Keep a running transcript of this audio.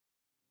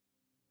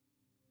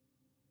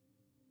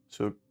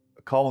So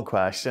a common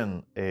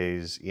question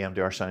is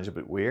EMDR sounds a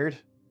bit weird,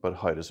 but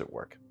how does it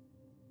work?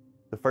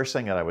 The first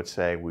thing that I would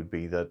say would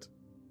be that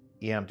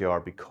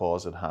EMDR,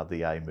 because it had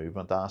the eye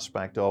movement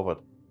aspect of it,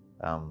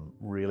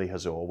 really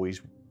has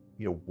always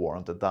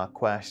warranted that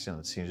question.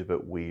 It seems a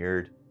bit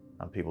weird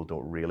and people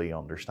don't really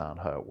understand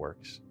how it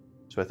works.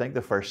 So I think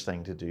the first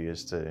thing to do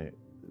is to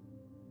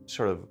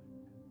sort of,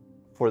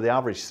 for the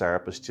average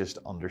therapist, just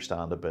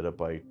understand a bit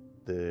about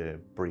the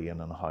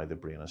brain and how the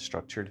brain is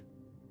structured.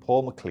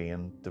 Paul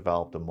MacLean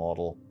developed a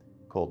model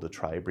called the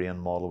tri-brain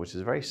model, which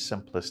is a very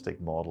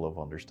simplistic model of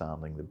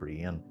understanding the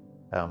brain.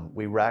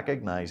 We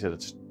recognize that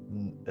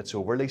it's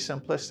overly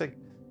simplistic,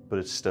 but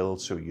it's still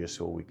so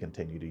useful we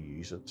continue to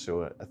use it.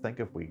 So I think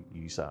if we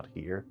use that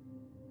here,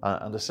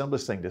 and the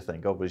simplest thing to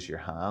think of is your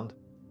hand.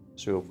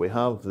 So if we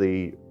have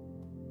the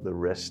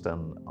wrist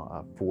and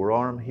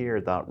forearm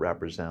here, that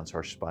represents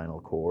our spinal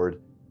cord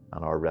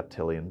and our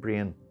reptilian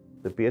brain.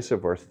 The base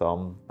of our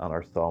thumb and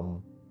our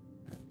thumb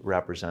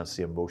represents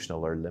the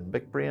emotional or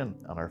limbic brain,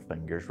 and our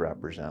fingers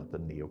represent the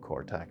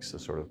neocortex, the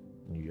sort of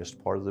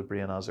newest part of the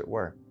brain, as it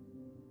were.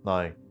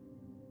 Now,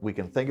 we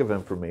can think of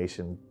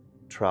information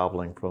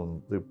traveling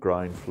from the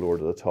ground floor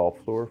to the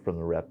top floor, from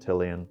the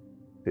reptilian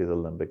to the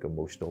limbic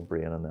emotional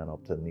brain, and then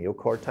up to the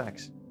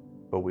neocortex.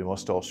 But we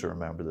must also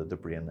remember that the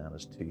brain then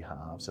has two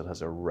halves. It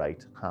has a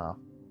right half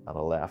and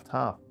a left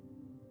half.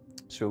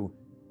 So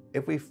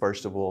if we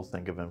first of all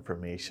think of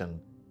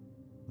information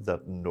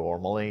that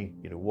normally,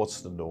 what's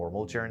the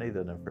normal journey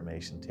that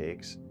information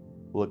takes?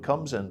 Well, it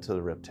comes into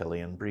the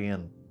reptilian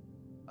brain,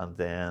 and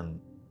then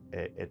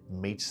it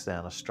meets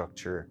then a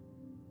structure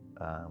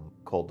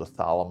called the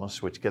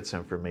thalamus, which gets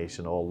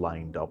information all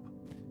lined up.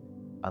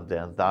 And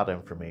then that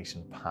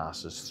information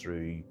passes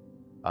through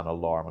an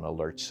alarm and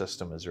alert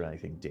system. Is there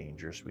anything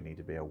dangerous we need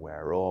to be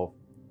aware of?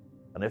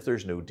 And if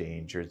there's no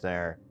danger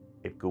there,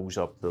 it goes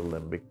up to the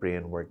limbic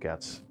brain, where it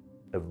gets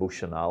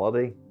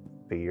emotionality,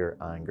 fear,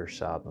 anger,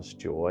 sadness,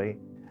 joy,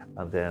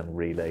 and then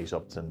relays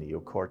up to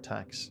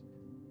neocortex.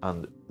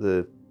 And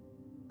the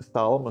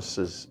thalamus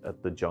is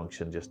at the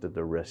junction just at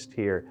the wrist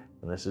here,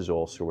 and this is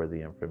also where the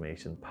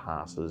information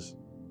passes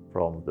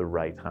from the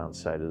right hand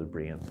side of the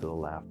brain to the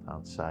left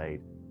hand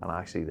side, and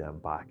actually then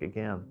back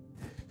again.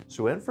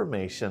 So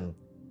information,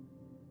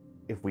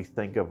 if we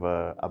think of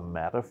a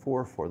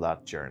metaphor for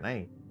that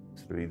journey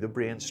through the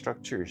brain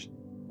structures,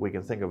 we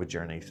can think of a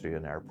journey through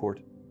an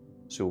airport.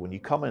 So when you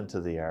come into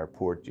the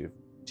airport, you've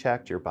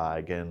checked your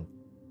bag in,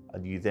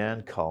 and you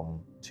then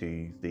come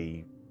to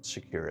the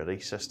security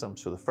system.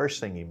 So the first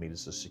thing you meet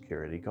is the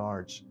security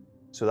guards.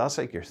 So that's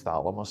like your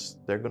thalamus.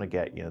 They're going to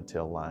get you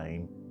into a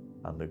line,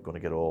 and they're going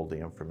to get all the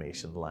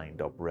information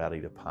lined up, ready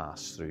to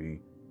pass through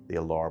the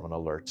alarm and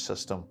alert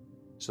system.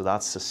 So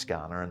that's the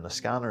scanner, and the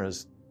scanner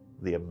is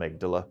the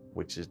amygdala,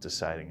 which is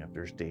deciding if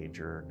there's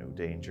danger or no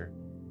danger.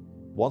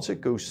 Once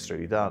it goes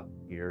through that,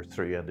 you're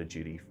through into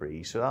duty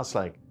free. So that's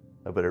like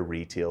a bit of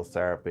retail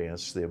therapy.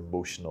 It's the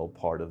emotional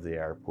part of the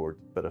airport,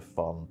 a bit of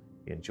fun,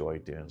 you enjoy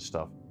doing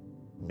stuff.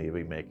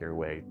 Maybe make your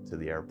way to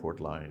the airport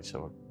lounge,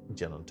 so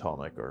gin and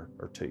tonic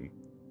or two.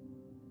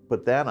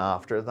 But then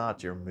after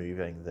that, you're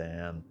moving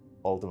then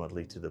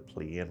ultimately to the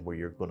plane where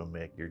you're going to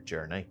make your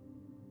journey.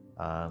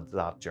 And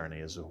that journey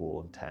is the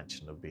whole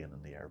intention of being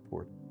in the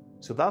airport.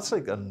 So that's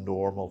like a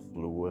normal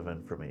flow of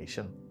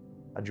information.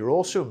 And you're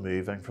also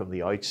moving from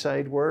the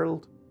outside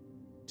world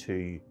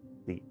to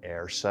the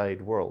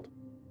airside world,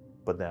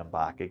 but then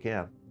back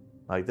again.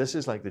 Now, this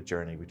is like the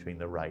journey between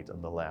the right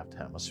and the left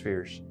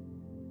hemispheres.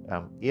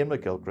 Ian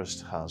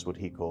McGilchrist has what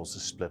he calls the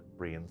split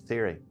brain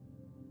theory.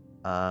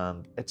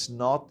 And it's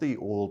not the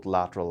old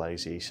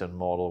lateralization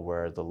model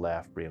where the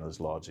left brain is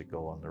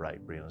logical and the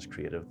right brain is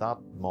creative. That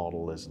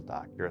model isn't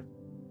accurate.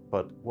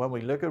 But when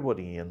we look at what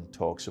Ian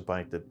talks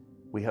about, that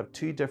we have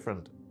two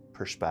different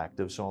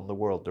perspectives on the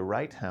world. The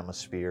right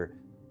hemisphere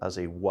has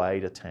a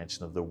wide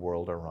attention of the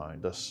world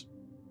around us.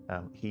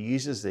 He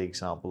uses the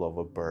example of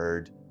a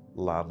bird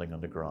landing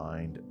on the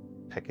ground,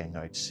 picking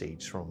out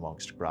seeds from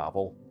amongst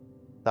gravel.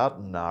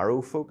 That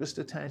narrow focused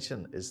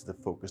attention is the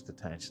focused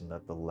attention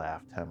that the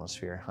left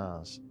hemisphere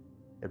has.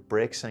 It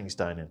breaks things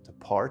down into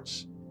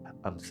parts,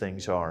 and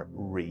things are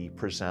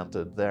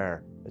represented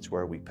there. It's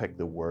where we pick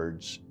the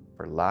words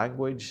for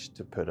language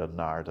to put a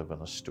narrative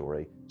in a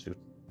story. So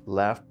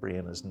left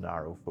brain is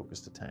narrow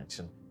focused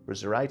attention,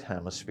 whereas the right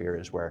hemisphere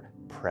is where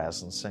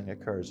presencing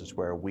occurs. It's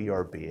where we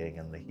are being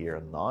in the here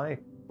and now.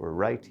 We're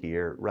right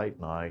here, right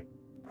now,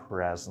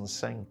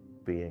 presencing,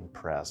 being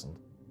present.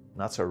 And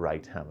that's a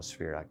right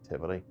hemisphere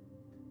activity.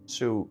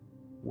 So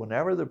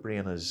whenever the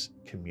brain is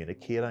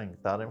communicating,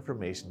 that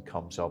information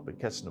comes up, it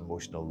gets an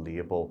emotional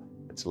label,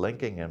 it's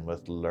linking in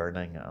with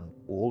learning and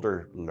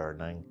older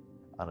learning,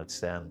 and it's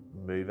then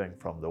moving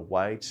from the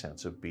wide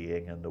sense of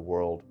being in the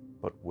world,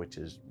 but which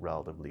is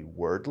relatively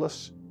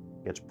wordless.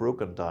 It's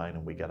broken down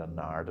and we get a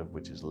narrative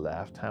which is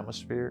left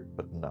hemisphere,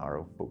 but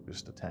narrow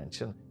focused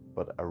attention,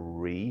 but a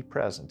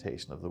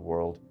representation of the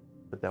world,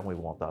 but then we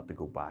want that to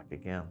go back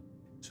again.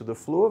 So the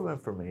flow of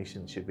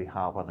information should be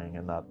happening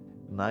in that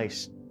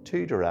nice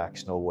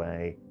two-directional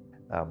way,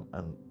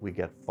 and we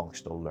get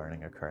functional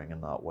learning occurring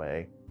in that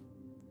way.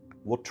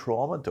 What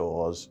trauma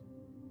does,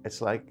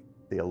 it's like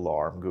the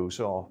alarm goes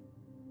off.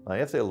 Now,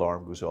 if the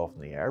alarm goes off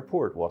in the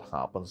airport, what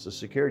happens? The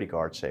security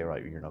guards say,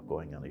 right, you're not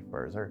going any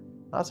further.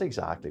 That's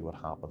exactly what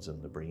happens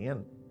in the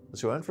brain.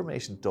 So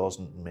information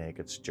doesn't make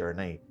its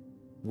journey.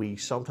 We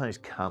sometimes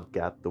can't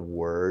get the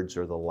words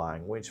or the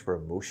language for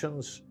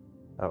emotions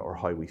or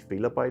how we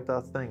feel about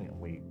that thing.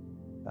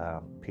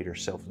 And Peter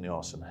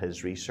Silfnios in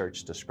his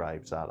research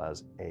describes that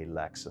as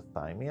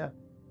alexithymia.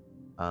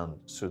 And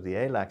so the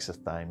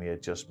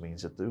alexithymia just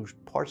means that those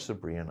parts of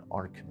the brain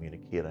aren't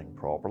communicating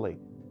properly.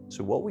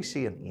 So what we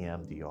see in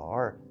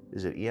EMDR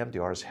is that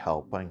EMDR is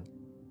helping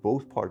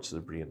both parts of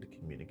the brain to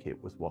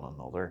communicate with one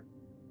another.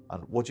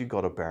 And what you've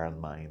got to bear in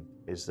mind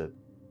is that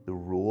the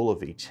role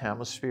of each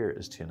hemisphere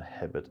is to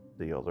inhibit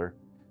the other.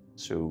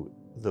 So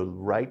the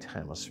right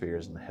hemisphere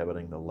is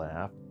inhibiting the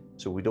left,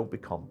 so we don't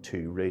become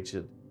too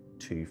rigid,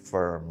 too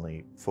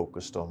firmly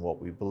focused on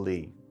what we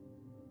believe.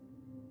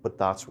 But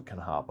that's what can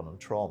happen in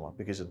trauma,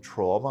 because in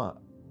trauma,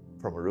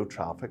 from a road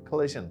traffic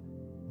collision,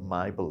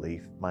 my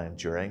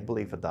enduring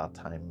belief at that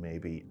time may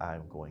be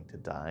I'm going to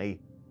die.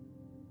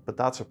 But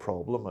that's a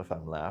problem if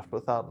I'm left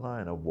with that now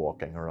and I'm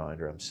walking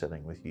around, or I'm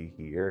sitting with you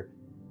here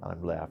and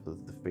I'm left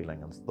with the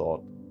feeling and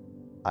thought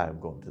I'm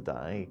going to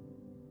die.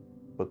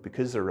 But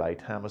because the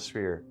right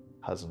hemisphere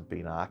hasn't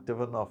been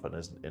active enough and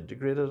isn't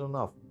integrated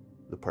enough,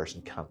 the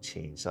person can't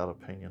change that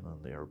opinion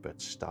and they're a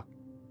bit stuck.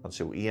 And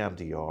so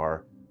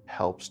EMDR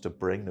helps to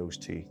bring those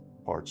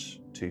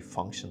two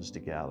functions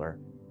together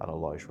and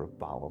allows for a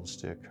balance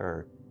to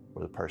occur,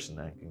 where the person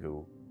then can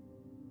go,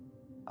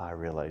 I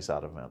realize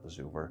that event is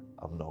over,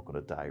 I'm not going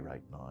to die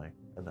right now.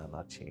 And then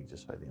that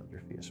changes how they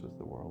interface with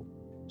the world.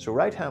 So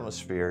right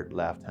hemisphere,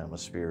 left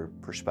hemisphere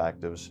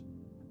perspectives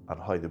and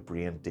how the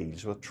brain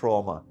deals with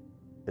trauma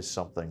is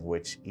something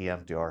which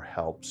EMDR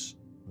helps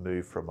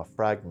move from a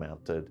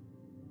fragmented,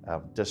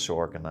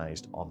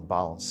 disorganized,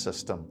 unbalanced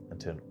system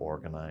into an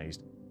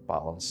organized,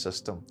 balanced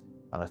system.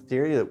 And a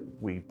theory that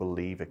we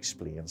believe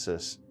explains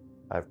this,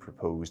 I've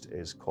proposed,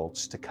 is called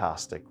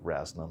stochastic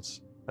resonance.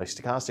 Now,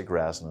 stochastic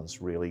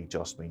resonance really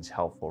just means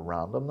helpful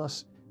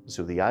randomness.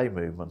 So the eye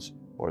movements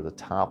or the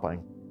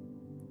tapping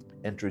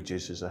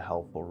introduces a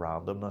helpful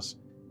randomness.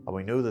 And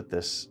we know that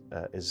this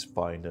is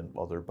found in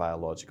other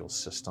biological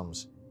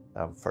systems,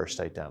 first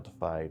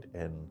identified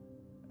in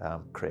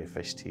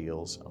crayfish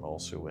tails and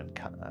also in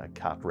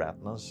cat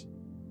retinas.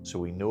 So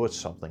we know it's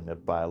something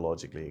that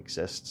biologically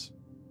exists.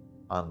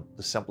 And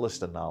the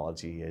simplest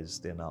analogy is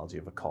the analogy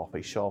of a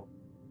coffee shop.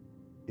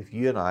 If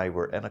you and I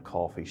were in a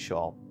coffee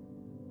shop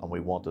and we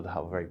wanted to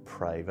have a very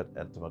private,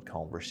 intimate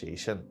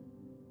conversation,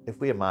 if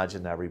we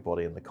imagine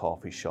everybody in the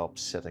coffee shop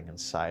sitting in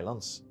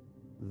silence,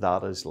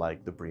 that is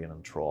like the brain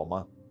in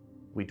trauma.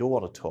 We don't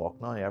want to talk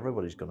now.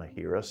 Everybody's going to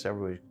hear us.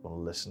 Everybody's going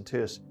to listen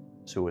to us.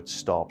 So it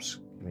stops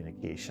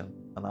communication.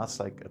 And that's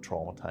like a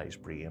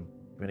traumatized brain.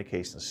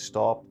 Communication is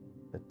stopped.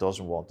 It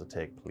doesn't want to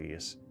take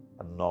place.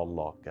 And not a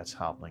lot gets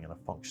happening in a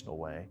functional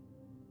way.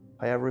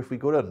 However, if we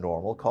go to a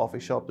normal coffee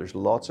shop, there's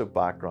lots of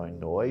background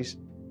noise.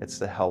 It's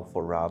the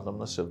helpful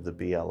randomness of the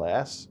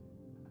BLS.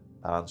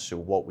 And so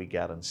what we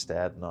get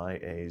instead now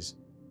is,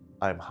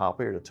 I'm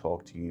happier to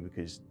talk to you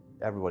because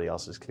everybody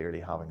else is clearly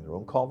having their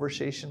own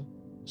conversation.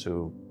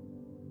 So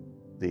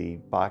the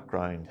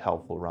background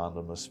helpful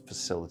randomness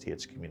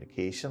facilitates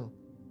communication.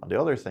 And the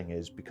other thing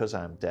is, because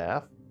I'm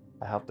deaf,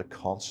 I have to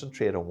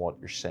concentrate on what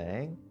you're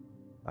saying.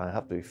 And I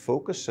have to be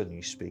focused on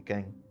you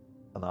speaking.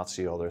 And that's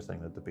the other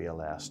thing that the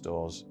BLS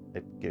does.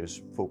 It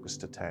gives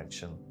focused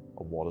attention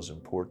on what is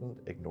important,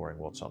 ignoring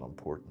what's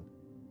unimportant.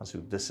 And so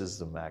this is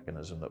the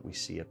mechanism that we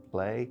see at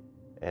play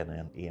in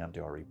an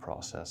EMDR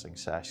reprocessing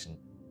session.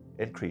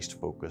 Increased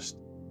focused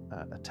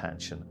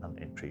attention and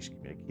increased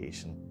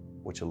communication,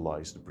 which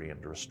allows the brain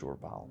to restore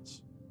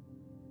balance.